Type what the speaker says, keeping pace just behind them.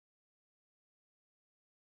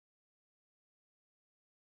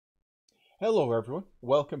Hello, everyone.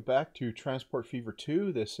 Welcome back to Transport Fever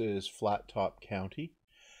 2. This is Flattop County.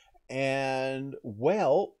 And,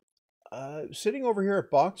 well, sitting over here at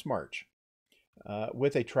Boxmarch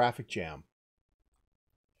with a traffic jam.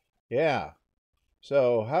 Yeah.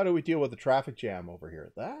 So, how do we deal with the traffic jam over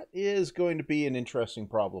here? That is going to be an interesting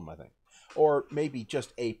problem, I think. Or maybe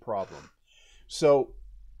just a problem. So,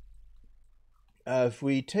 if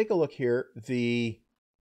we take a look here,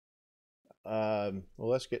 well,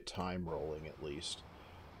 let's get time rolling at least.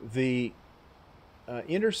 The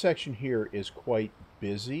intersection here is quite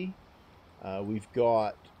busy. We've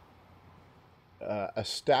got a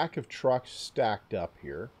stack of trucks stacked up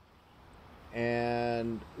here,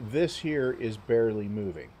 and this here is barely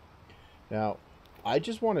moving. Now, I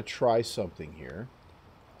just want to try something here.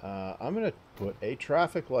 I'm going to put a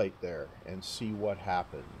traffic light there and see what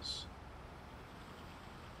happens.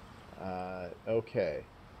 Okay.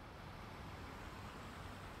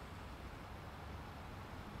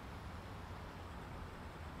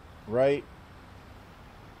 Right.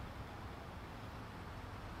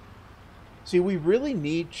 See, we really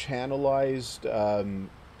need channelized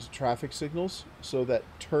traffic signals so that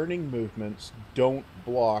turning movements don't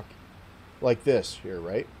block like this here,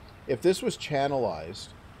 right? If this was channelized,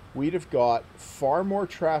 we'd have got far more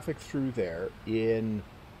traffic through there in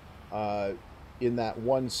that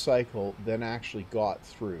one cycle than actually got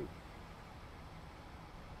through.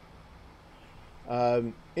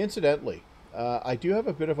 Incidentally, I do have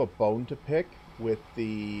a bit of a bone to pick with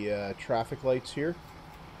the traffic lights here.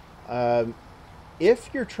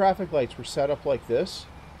 If your traffic lights were set up like this,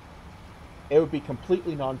 it would be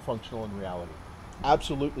completely non-functional in reality.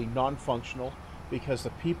 Absolutely non-functional, because the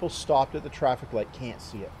people stopped at the traffic light can't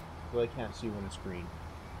see it. They can't see when it's green.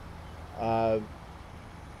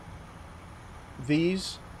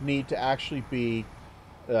 These need to actually be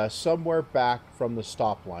somewhere back from the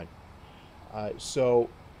stop line.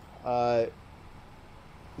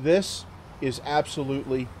 This is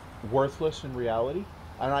absolutely worthless in reality.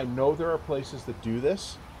 And I know there are places that do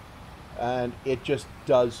this, and it just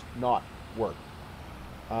does not work.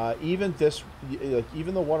 Even this,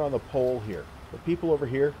 even the one on the pole here, the people over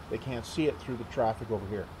here, they can't see it through the traffic over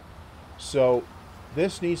here. So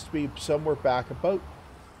this needs to be somewhere back about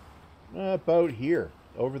here,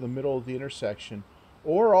 over the middle of the intersection,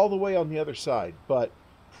 or all the way on the other side, but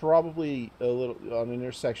probably a little on an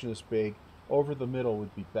intersection this big, over the middle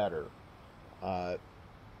would be better. But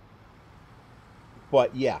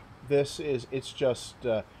yeah, it's just,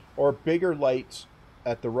 or bigger lights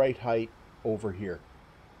at the right height over here.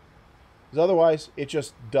 Because otherwise, it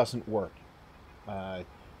just doesn't work. So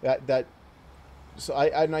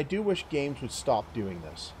I do wish games would stop doing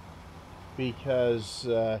this. Because,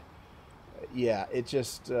 yeah, it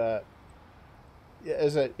just,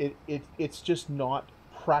 it's just not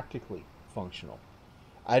practically functional.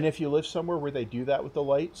 And if you live somewhere where they do that with the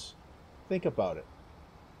lights, think about it.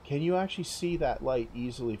 Can you actually see that light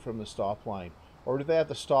easily from the stop line? Or do they have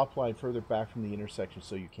the stop line further back from the intersection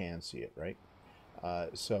so you can see it, right?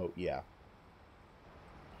 So, yeah.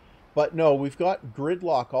 But no, we've got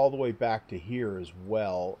gridlock all the way back to here as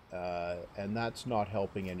well, and that's not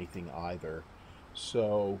helping anything either.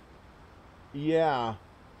 So, yeah,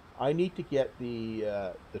 I need to get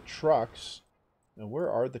the trucks. Now,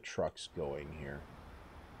 where are the trucks going here?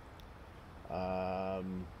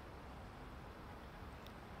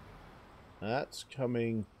 That's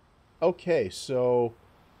coming. Okay, so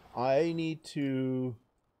I need to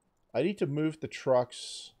move the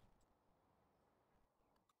trucks.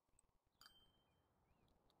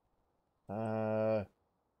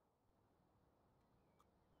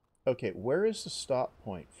 Okay, where is the stop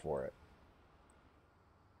point for it?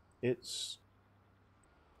 It's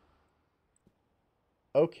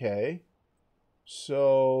okay.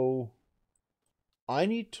 So I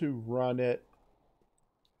need to run it.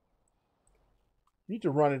 Need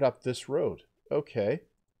to run it up this road. Okay.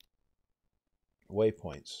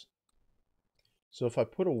 Waypoints. So if I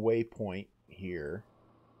put a waypoint here,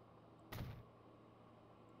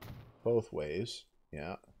 both ways,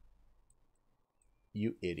 yeah.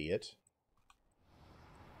 You idiot.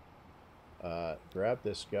 Grab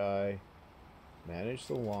this guy. Manage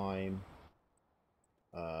the line.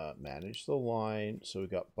 Manage the line. So we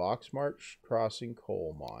got Boxmarch crossing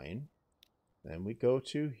coal mine. Then we go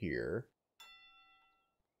to here.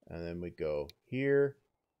 And then we go here.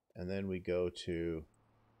 And then we go to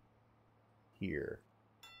here.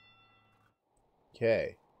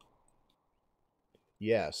 Okay.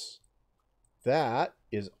 Yes. That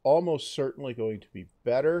is almost certainly going to be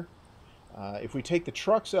better. If we take the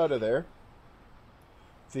trucks out of there,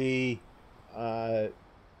 the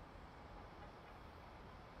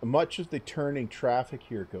much of the turning traffic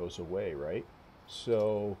here goes away, right?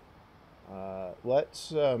 So let's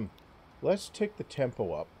tick the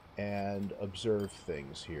tempo up and observe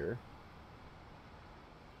things here.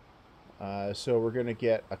 So we're going to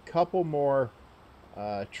get a couple more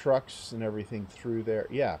trucks and everything through there.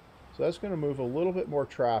 Yeah, so that's going to move a little bit more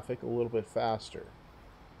traffic, a little bit faster.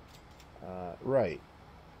 Right.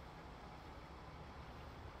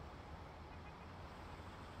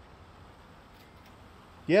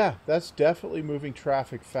 Yeah, that's definitely moving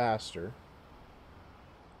traffic faster.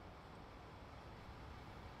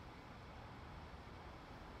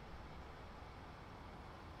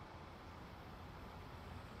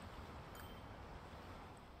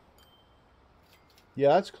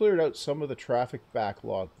 Yeah, that's cleared out some of the traffic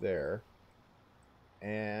backlog there.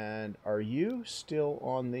 And are you still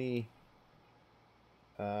on the...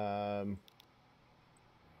 yeah,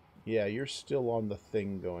 you're still on the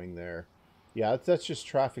thing going there. Yeah, that's just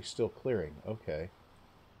traffic still clearing. Okay.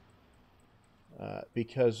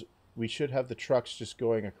 Because we should have the trucks just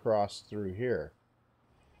going across through here.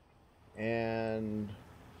 And,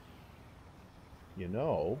 you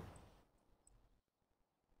know,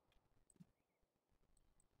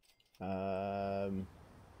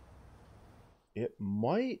 it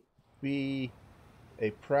might be a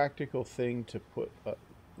practical thing to put...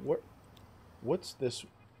 what's this?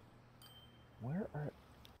 Where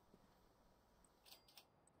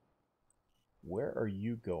are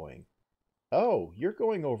you going? Oh, you're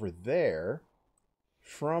going over there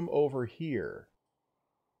from over here.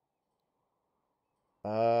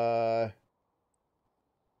 I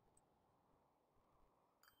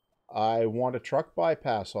want a truck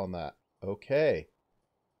bypass on that. Okay.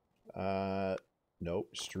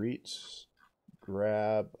 Nope. Streets.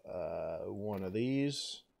 Grab one of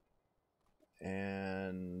these.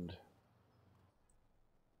 And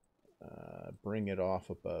bring it off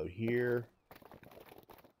about here.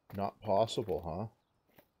 Not possible, huh?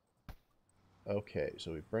 Okay,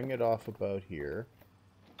 so we bring it off about here.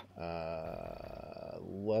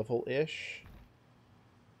 Level-ish.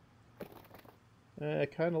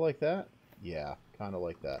 Kind of like that? Yeah, kind of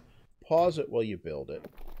like that. Pause it while you build it.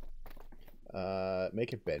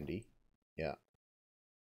 Make it bendy. Yeah.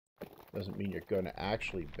 Doesn't mean you're going to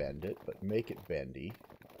actually bend it, but make it bendy.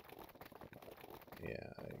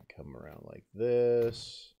 Yeah, come around like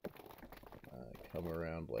this. Come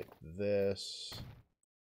around like this.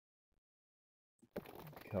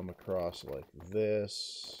 Come across like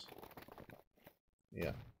this.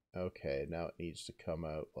 Yeah. Okay, now it needs to come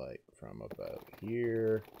out like from about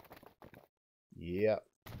here. Yep.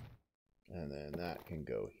 And then that can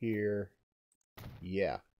go here.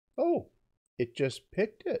 Yeah. Oh, it just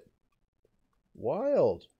picked it.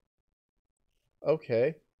 Wild.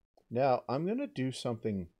 Okay. Now, I'm going to do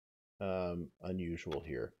something unusual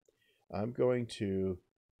here. I'm going to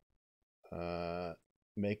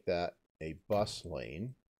make that a bus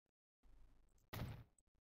lane.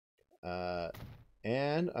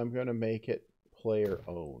 And I'm going to make it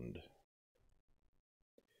player-owned.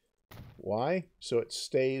 Why? So it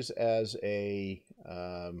stays as a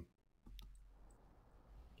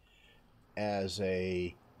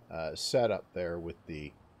setup there with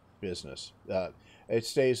the business. It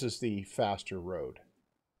stays as the faster road.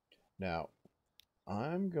 Now,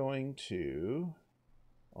 I'm going to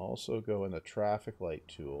also go in the traffic light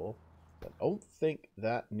tool. I don't think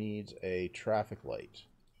that needs a traffic light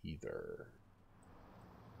either.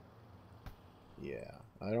 Yeah,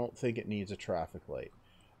 I don't think it needs a traffic light.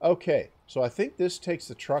 Okay, so I think this takes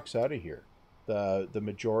the trucks out of here, the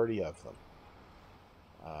majority of them.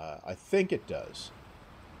 I think it does.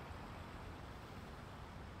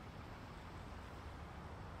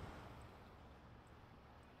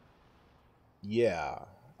 Yeah,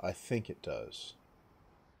 I think it does.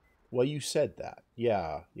 Well, you said that.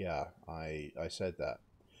 Yeah, I said that.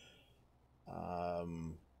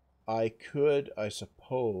 I could, I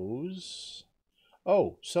suppose...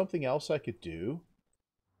 Oh, something else I could do.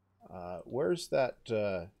 Where's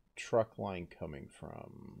that truck line coming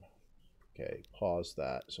from? Okay, pause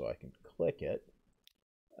that so I can click it.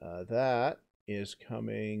 That is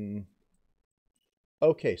coming...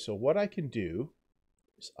 Okay, so what I can do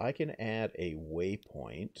is I can add a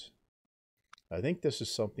waypoint. I think this is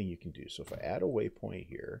something you can do. So if I add a waypoint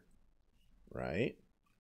here, right,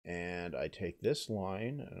 and I take this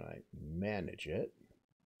line and I manage it,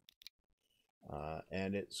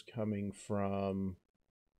 and it's coming from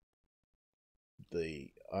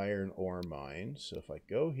the iron ore mine. So if I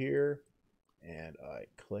go here and I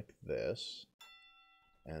click this,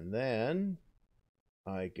 and then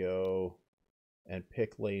I go and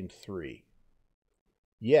pick lane 3.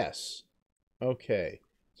 Yes. Okay.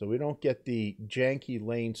 So we don't get the janky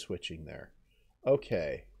lane switching there.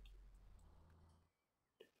 Okay.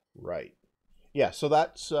 Right. Yeah, so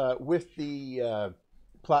that's with the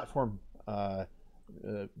platform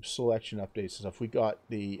selection updates and stuff. We got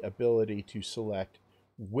the ability to select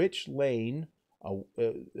which lane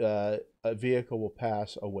a vehicle will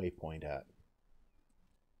pass a waypoint at.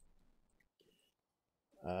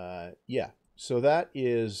 Yeah, so that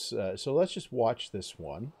is, so let's just watch this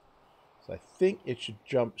one. So I think it should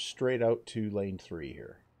jump straight out to lane 3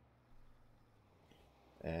 here.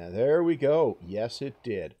 And there we go. Yes, it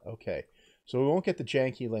did. Okay, so we won't get the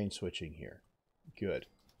janky lane switching here. Good.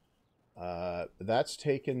 That's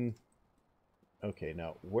taken... Okay,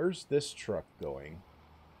 now, where's this truck going?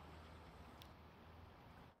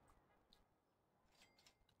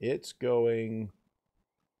 It's going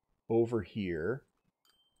over here.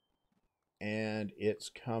 And it's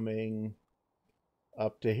coming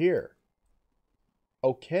up to here.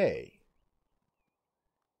 Okay.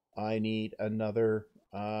 I need another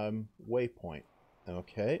waypoint.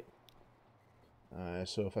 Okay.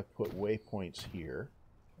 So if I put waypoints here,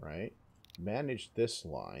 right? Manage this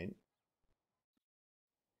line.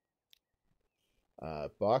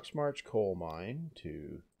 Boxmarch coal mine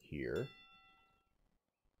to here.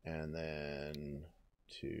 And then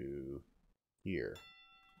to here.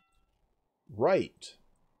 Right.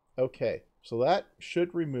 Okay. So that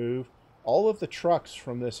should remove all of the trucks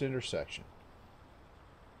from this intersection.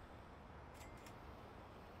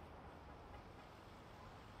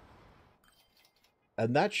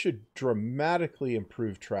 And that should dramatically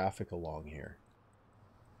improve traffic along here.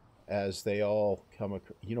 As they all come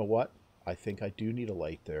across. You know what? I think I do need a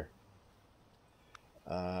light there.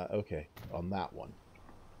 Okay. On that one.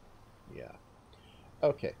 Yeah.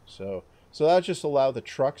 Okay. So that'll just allow the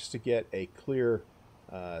trucks to get a clear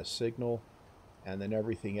signal. And then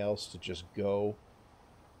everything else to just go.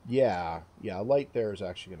 Yeah. Yeah. A light there is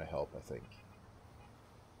actually going to help, I think.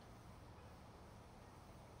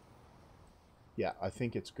 Yeah, I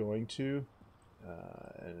think it's going to.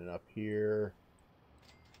 And then up here.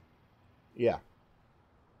 Yeah.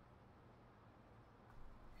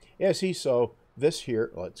 Yeah, see, so this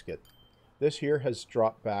here, let's get, this here has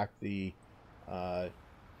dropped back the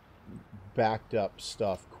backed up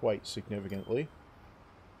stuff quite significantly.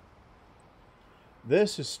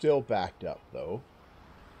 This is still backed up, though.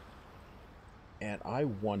 And I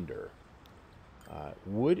wonder,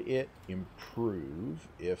 would it improve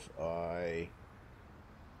if I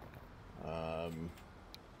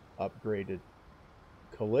upgraded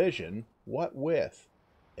collision? What with?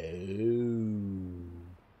 Oh.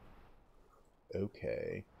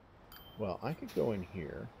 Okay. Well, I could go in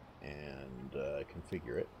here and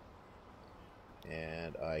configure it.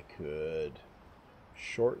 And I could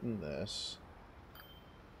shorten this.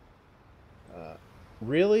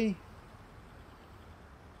 Really?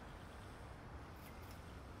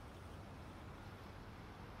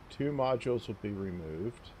 Two modules will be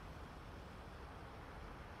removed.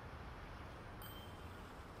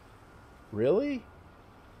 Really?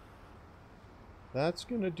 That's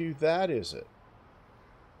going to do that, is it?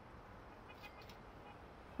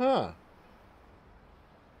 Huh.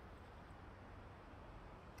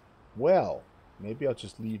 Well, maybe I'll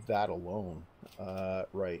just leave that alone.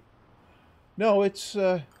 Right. No, it's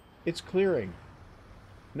clearing.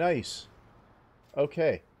 Nice.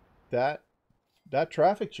 Okay. That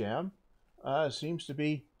traffic jam seems to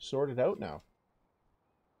be sorted out now.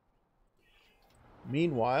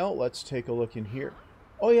 Meanwhile, let's take a look in here.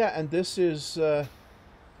 Oh yeah, and this is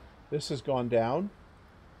this has gone down.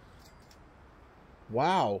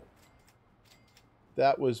 Wow.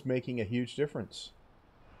 That was making a huge difference.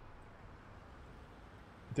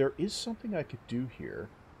 There is something I could do here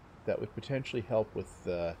that would potentially help with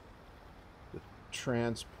the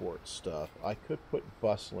transport stuff. I could put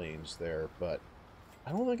bus lanes there, but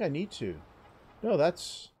I don't think I need to. No,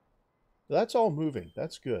 that's all moving.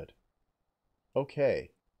 That's good.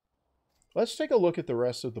 Okay. Let's take a look at the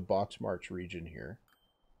rest of the Boxmarch region here.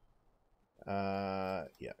 Yeah,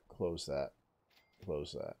 close that.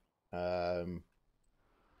 Close that.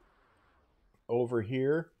 Over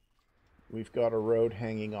here, we've got a road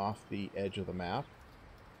hanging off the edge of the map.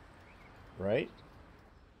 Right?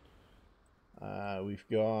 We've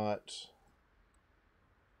got...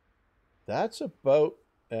 That's about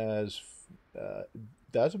as...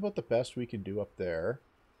 that's about the best we can do up there.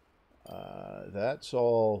 That's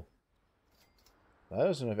all... That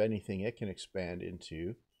doesn't have anything it can expand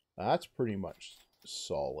into. That's pretty much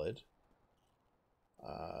solid.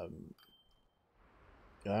 I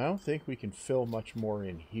don't think we can fill much more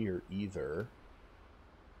in here either.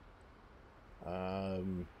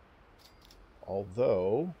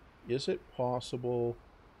 Although, is it possible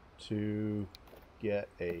to get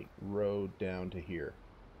a road down to here?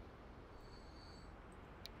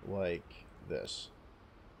 Like this.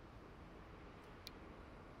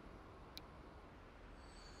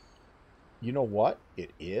 You know what?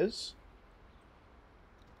 It is.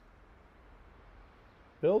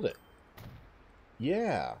 Build it.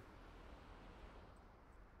 Yeah.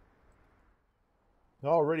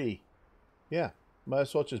 Already. Yeah. Might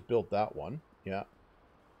as well just build that one. Yeah.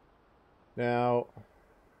 Now,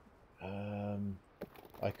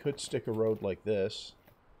 I could stick a road like this.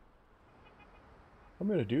 I'm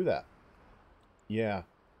going to do that. Yeah.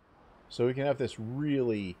 So we can have this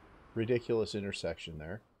really ridiculous intersection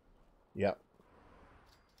there. Yep.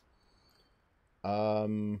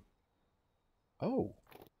 Oh.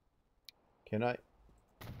 Can I?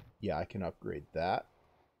 Yeah, I can upgrade that.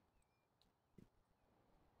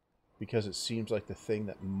 Because it seems like the thing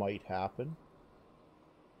that might happen.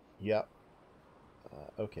 Yep.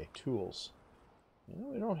 Okay, tools.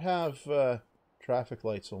 Well, we don't have traffic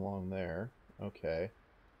lights along there. Okay.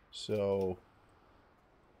 So,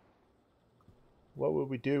 what would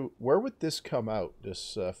we do? Where would this come out,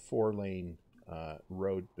 this 4-lane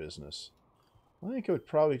road business? I think it would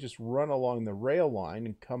probably just run along the rail line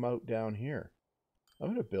and come out down here. I'm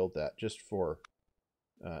going to build that just for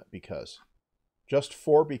because. Just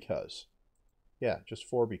for because. Yeah, just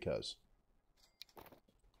for because.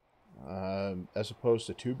 As opposed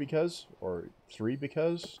to 2 because or 3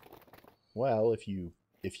 because. Well, if you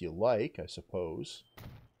like, I suppose.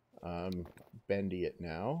 Bendy it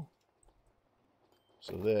now.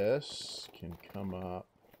 So this can come up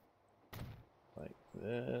like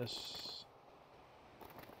this.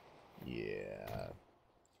 Yeah.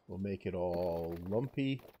 We'll make it all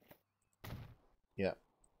lumpy. Yep.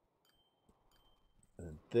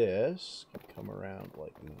 And this can come around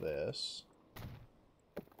like this.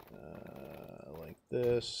 Like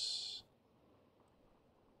this.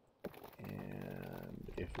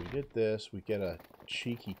 And if we did this, we get a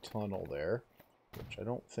cheeky tunnel there, which I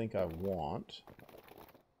don't think I want.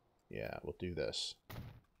 Yeah, we'll do this.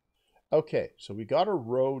 Okay, so we got a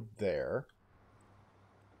road there.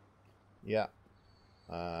 Yeah.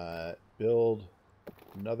 Build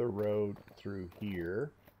another road through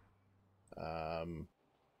here. You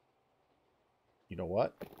know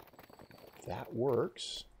what? That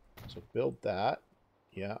works. So build that.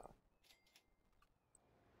 Yeah.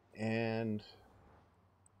 And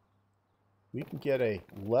we can get a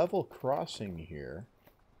level crossing here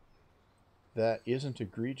that isn't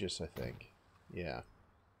egregious, I think. Yeah.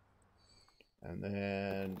 And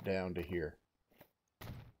then down to here.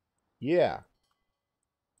 Yeah.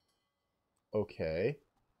 Okay.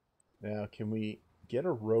 Now, can we get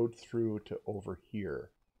a road through to over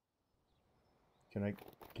here?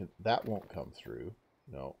 That won't come through.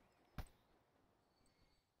 No.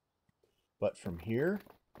 But from here,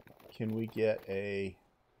 can we get a...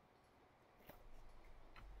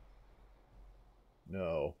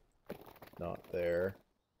 No. Not there.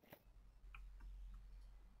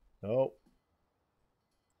 Nope.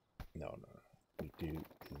 No. We do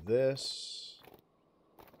this.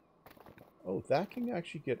 Oh, that can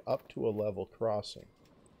actually get up to a level crossing.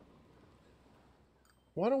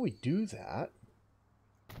 Why don't we do that?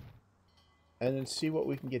 And then see what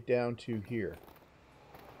we can get down to here.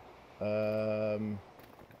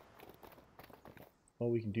 Well,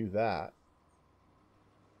 we can do that.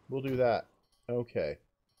 We'll do that. Okay.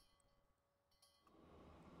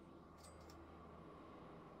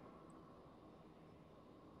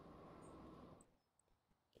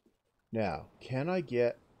 Now, can I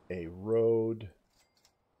get a road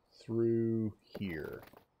through here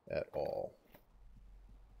at all?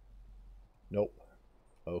 Nope.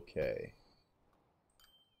 Okay.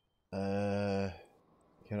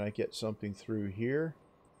 Can I get something through here?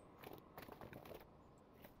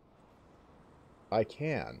 I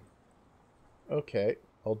can. Okay,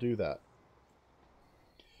 I'll do that.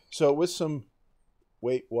 So with some...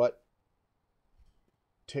 Wait, what?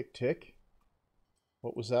 Tick, tick?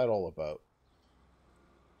 What was that all about?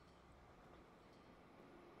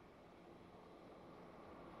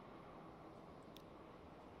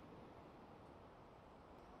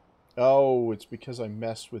 Oh, it's because I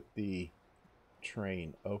messed with the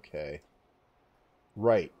train. Okay.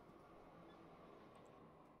 Right.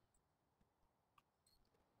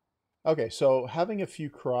 Okay, so having a few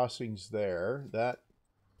crossings there, that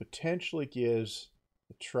potentially gives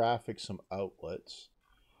the traffic some outlets.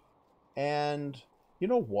 And you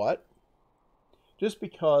know what? Just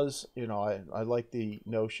because, you know, I like the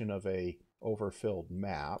notion of a overfilled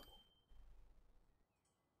map.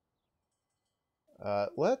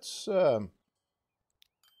 Let's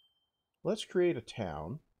let's create a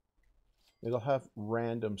town. It'll have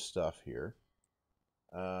random stuff here.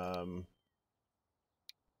 We'll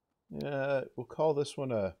call this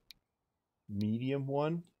one a medium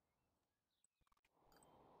one.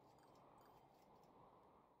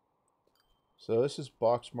 So this is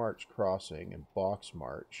Boxmarch Crossing and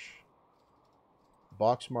Boxmarch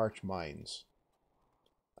Mines.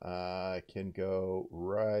 Can go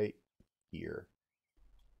right here.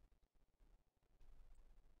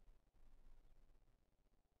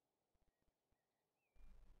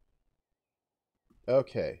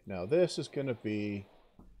 Okay, now this is going to be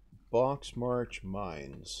Boxmarch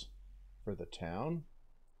Mines for the town.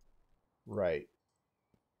 Right.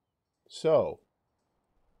 So,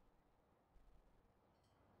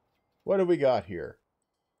 what do we got here?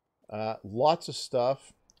 Lots of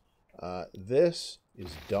stuff. This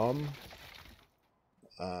is dumb.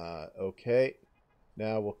 Okay.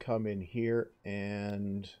 Now we'll come in here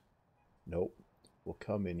and... Nope. We'll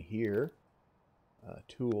come in here.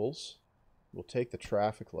 Tools. We'll take the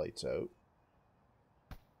traffic lights out.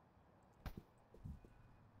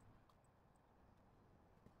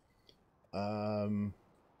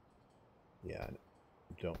 Yeah,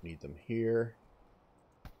 don't need them here.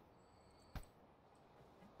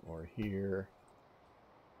 Or here.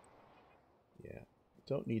 Yeah,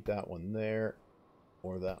 don't need that one there.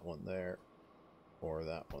 Or that one there. Or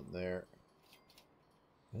that one there.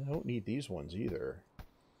 I don't need these ones either.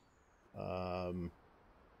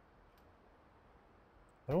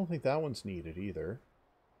 I don't think that one's needed either.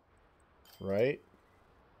 Right?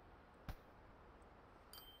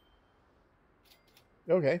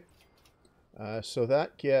 Okay. So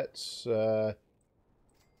that gets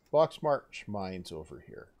Boxmarch Mines over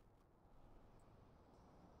here.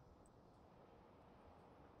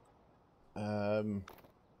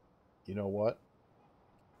 You know what?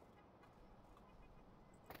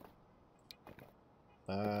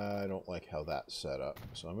 I don't like how that's set up.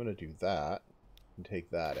 So I'm going to do that and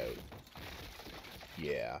take that out.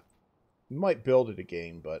 Yeah. We might build it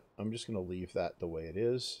again, but I'm just going to leave that the way it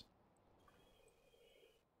is.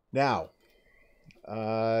 Now,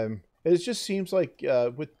 it just seems like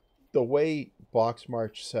with the way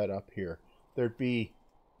Boxmarch set up here, there'd be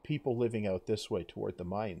people living out this way toward the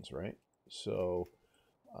mines, right? So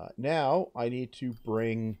now I need to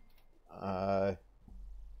bring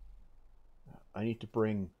I need to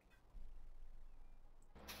bring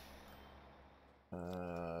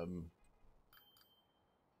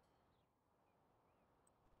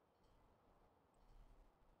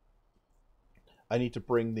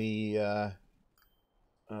the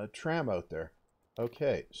tram out there.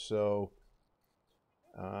 Okay, so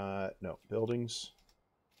no, buildings.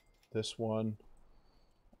 This one.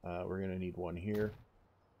 We're going to need one here.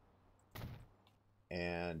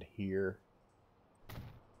 And here.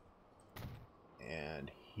 And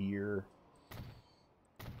here.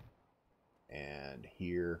 And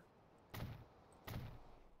here.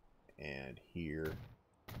 And here.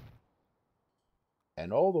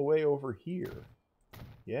 And all the way over here.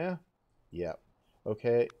 Yeah? Yep.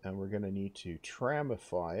 Okay, and we're going to need to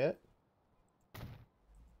tramify it.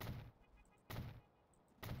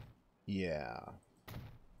 Yeah.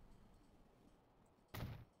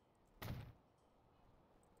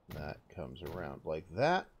 That comes around like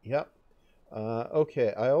that. Yep.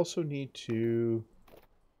 Okay, I also need to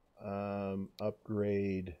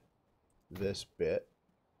upgrade this bit.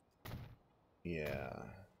 Yeah.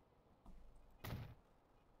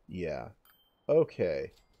 Yeah.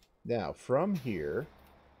 Okay. Now, from here,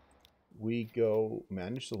 we go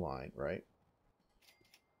manage the line, right?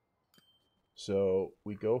 So,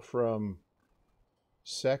 we go from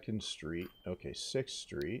 2nd Street, okay, 6th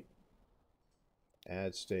Street,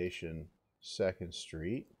 add station, 2nd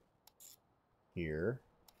Street, here,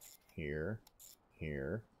 here,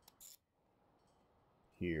 here,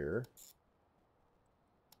 here.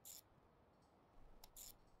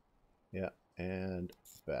 Yeah, and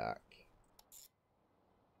back.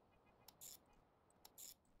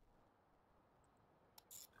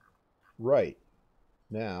 Right.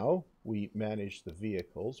 Now, we manage the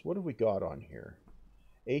vehicles. What have we got on here?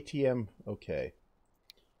 ATM, okay.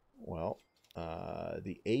 Well,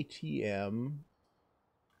 the ATM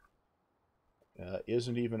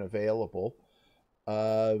isn't even available.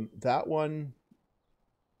 That one,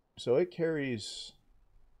 so it carries...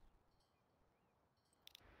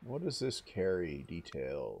 What does this carry?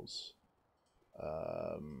 Details.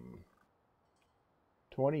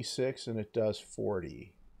 26 and it does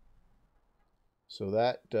 40. So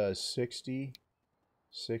that does 60,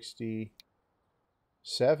 60,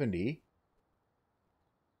 70.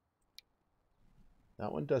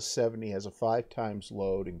 That one does 70, has a 5 times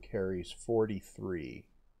load, and carries 43.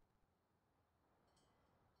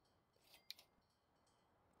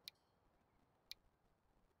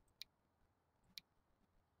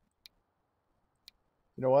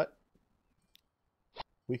 You know what?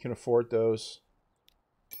 We can afford those.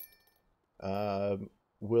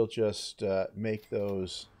 We'll just make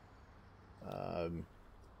those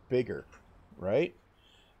bigger, right?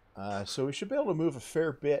 So we should be able to move a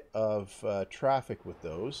fair bit of traffic with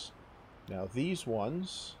those. Now these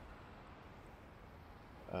ones,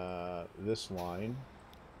 this line,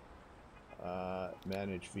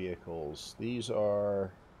 manage vehicles. These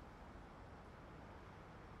are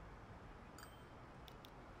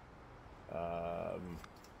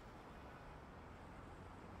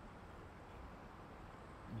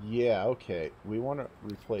yeah, okay. We want to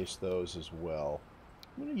replace those as well.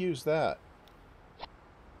 I'm going to use that.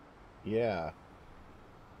 Yeah.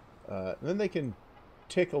 Then they can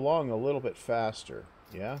tick along a little bit faster.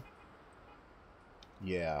 Yeah?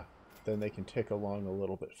 Yeah. Then they can tick along a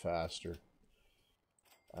little bit faster.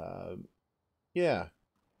 Yeah.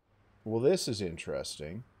 Well, this is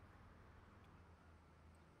interesting.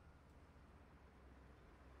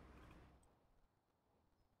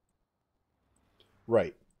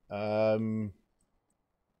 Right.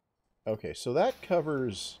 Okay, so that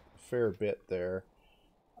covers a fair bit there.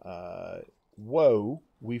 Whoa,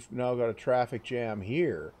 we've now got a traffic jam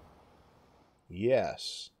here.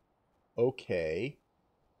 Yes. Okay.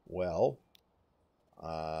 Well,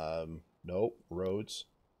 nope, roads.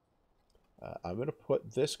 I'm going to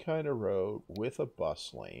put this kind of road with a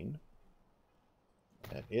bus lane.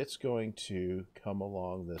 And it's going to come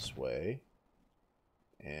along this way.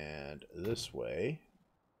 And this way.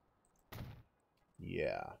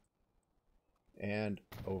 Yeah. And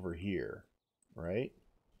over here, right?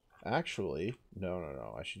 Actually,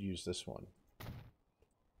 no. I should use this one.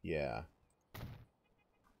 Yeah.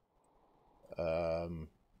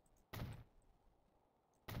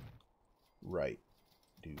 Right.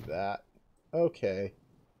 Do that. Okay.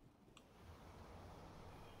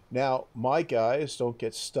 Now, my guys don't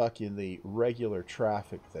get stuck in the regular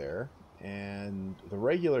traffic there, and the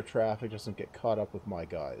regular traffic doesn't get caught up with my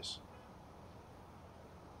guys.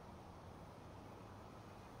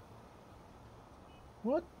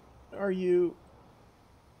 What are you...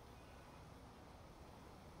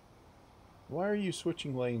 Why are you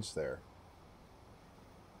switching lanes there?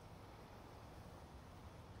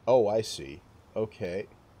 Oh, I see. Okay.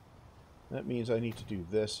 That means I need to do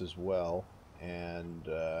this as well. And,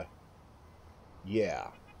 yeah.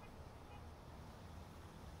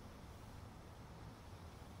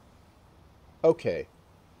 Okay.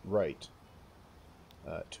 Right.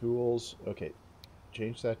 Tools. Okay.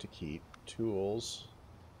 Change that to keep. Tools.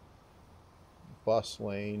 Bus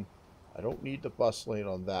lane. I don't need the bus lane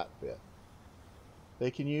on that bit. They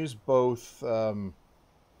can use both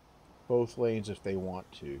lanes if they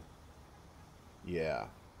want to. Yeah.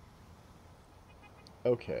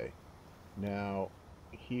 Okay. Now,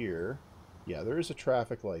 here... Yeah, there is a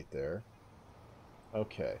traffic light there.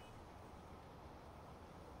 Okay.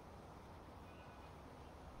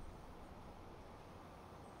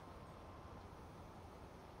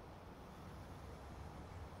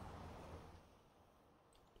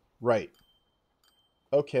 Right.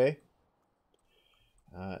 Okay.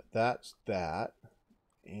 That's that.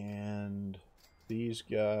 And these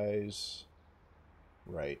guys...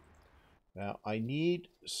 Right. Now, I need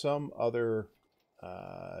some other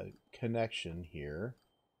connection here.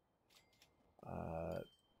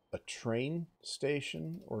 A train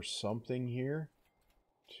station or something here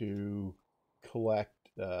to collect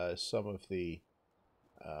some of the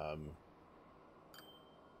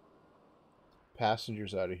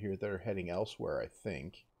passengers out of here that are heading elsewhere, I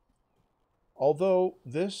think. Although,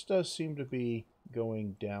 this does seem to be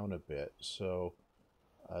going down a bit, so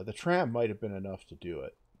the tram might have been enough to do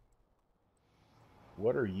it.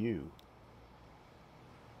 What are you?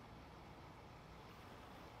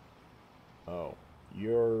 Oh,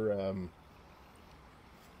 your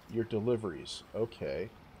deliveries. Okay.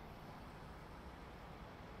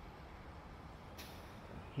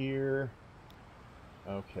 Here.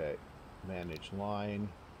 Okay. Manage line.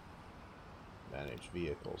 Manage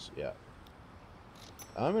vehicles. Yeah.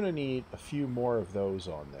 I'm going to need a few more of those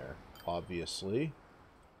on there, obviously.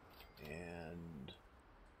 And...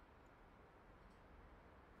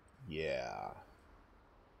 yeah.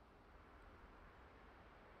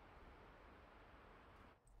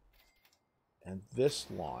 And this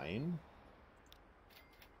line...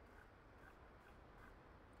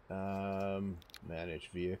 manage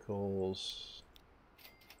vehicles.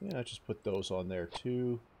 Yeah, just put those on there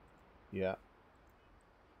too. Yeah.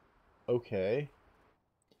 Okay.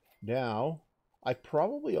 Now, I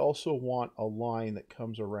probably also want a line that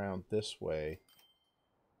comes around this way.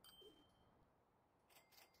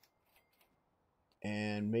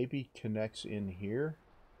 And maybe connects in here.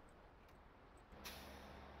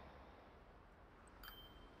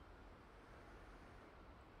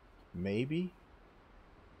 Maybe.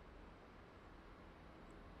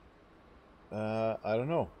 I don't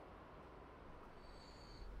know.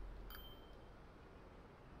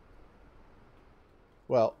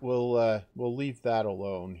 Well, we'll leave that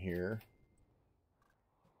alone here.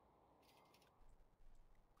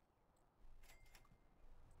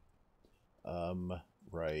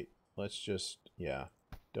 Right. Let's just, yeah.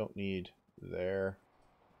 Don't need there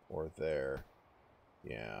or there.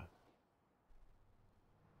 Yeah.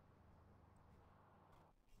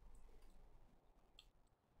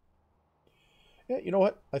 Yeah, you know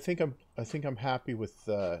what? I think I'm happy with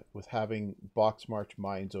having Boxmarch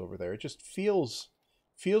mines over there. It just feels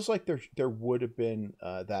like there would have been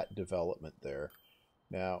that development there.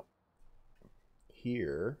 Now,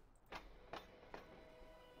 here.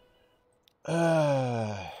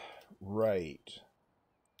 Right.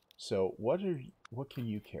 So what can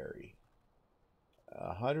you carry?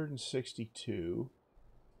 162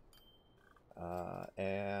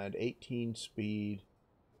 and 18 speed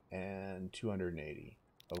and 280.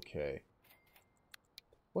 Okay.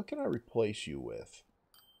 What can I replace you with?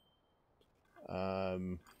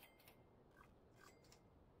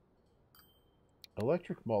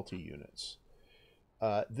 Electric multi-units.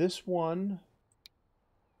 This one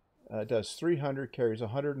does 300, carries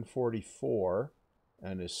 144,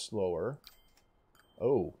 and is slower.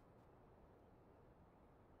 Oh.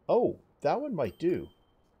 Oh, that one might do.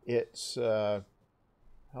 It's, how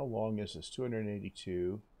long is this?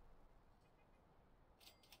 282.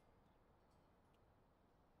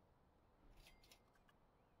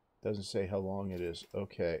 Doesn't say how long it is.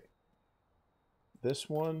 Okay. This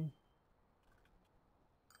one.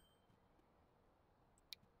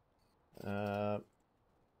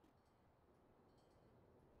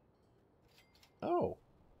 Oh.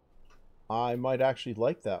 I might actually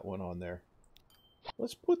like that one on there.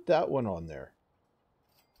 Let's put that one on there.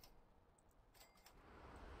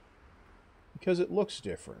 Because it looks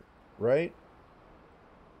different, right?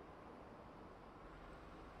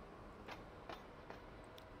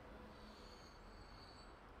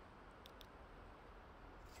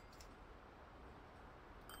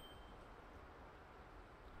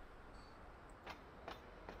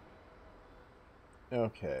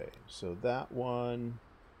 Okay, so that one...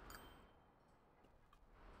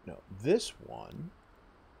 No, this one...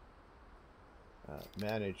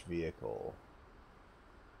 manage vehicle.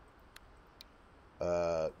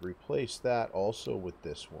 Replace that also with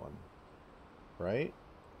this one. Right?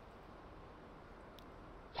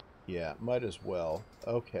 Yeah, might as well.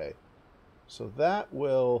 Okay. So that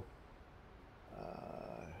will...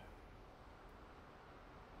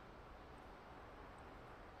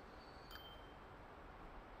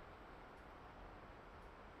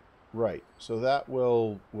 right. So that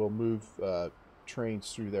will move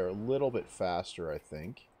trains through there a little bit faster, I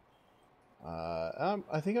think.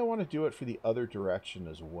 I think I want to do it for the other direction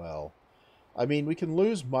as well. I mean, we can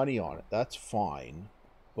lose money on it. That's fine.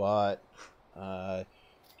 But I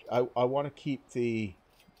want to keep the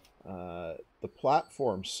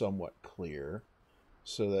platform somewhat clear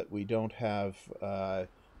so that we don't have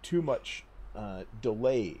too much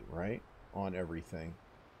delay, right, on everything.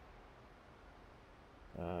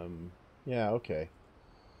 Yeah, okay.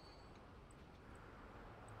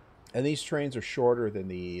 And these trains are shorter than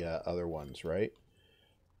the other ones, right?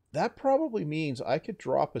 That probably means I could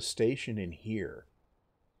drop a station in here.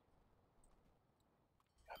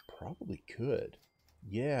 I probably could.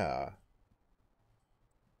 Yeah.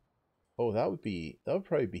 Oh, that would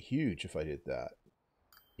probably be huge if I did that.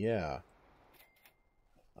 Yeah.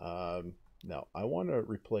 No, I want to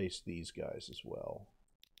replace these guys as well.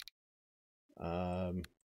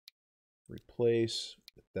 Replace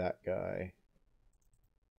with that guy.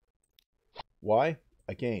 Why?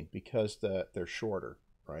 Again, because they're shorter,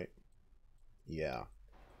 right? Yeah.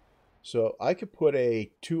 So I could put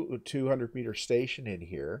a 200-meter station in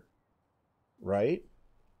here, right?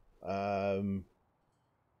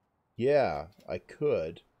 Yeah, I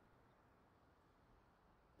could.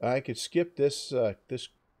 I could skip this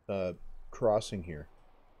crossing here.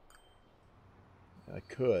 I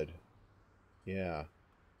could. Yeah.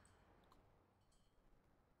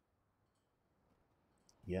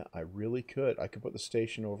 Yeah, I really could. I could put the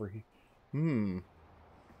station over here. You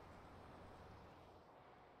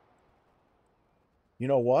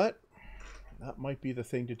know what? That might be the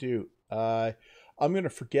thing to do. I'm going to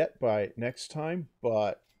forget by next time,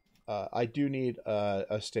 but I do need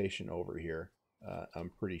a station over here. I'm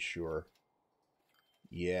pretty sure.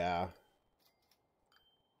 Yeah.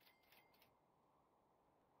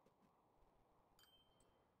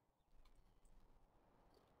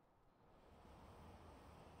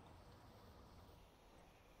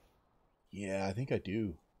 Yeah, I think I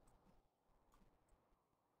do.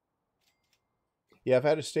 Yeah, if I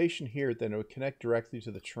had a station here, then it would connect directly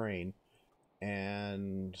to the train.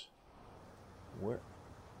 And where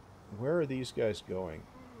where are these guys going?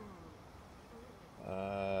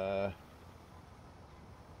 Uh,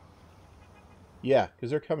 yeah,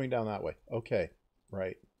 because they're coming down that way. Okay,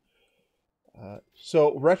 right.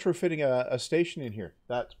 So retrofitting a station in here.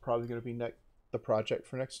 That's probably going to be the project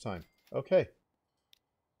for next time. Okay.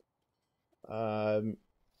 Um,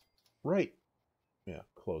 right. Yeah,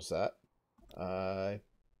 close that.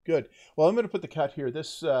 Good. Well, I'm going to put the cut here.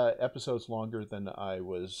 This episode's longer than I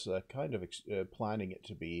was kind of planning it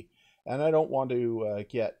to be, and I don't want to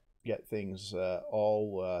get things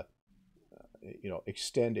all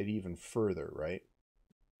extended even further, right?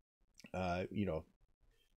 You know,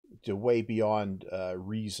 to way beyond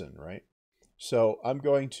reason, right? So I'm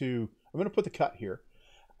going to put the cut here.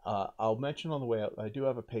 I'll mention on the way out, I do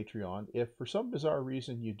have a Patreon. If for some bizarre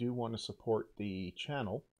reason you do want to support the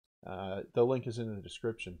channel, the link is in the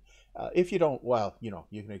description. If you don't, well, you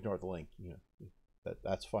can ignore the link.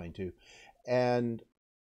 That's fine too. And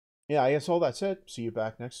yeah, I guess all that said, see you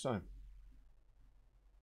back next time.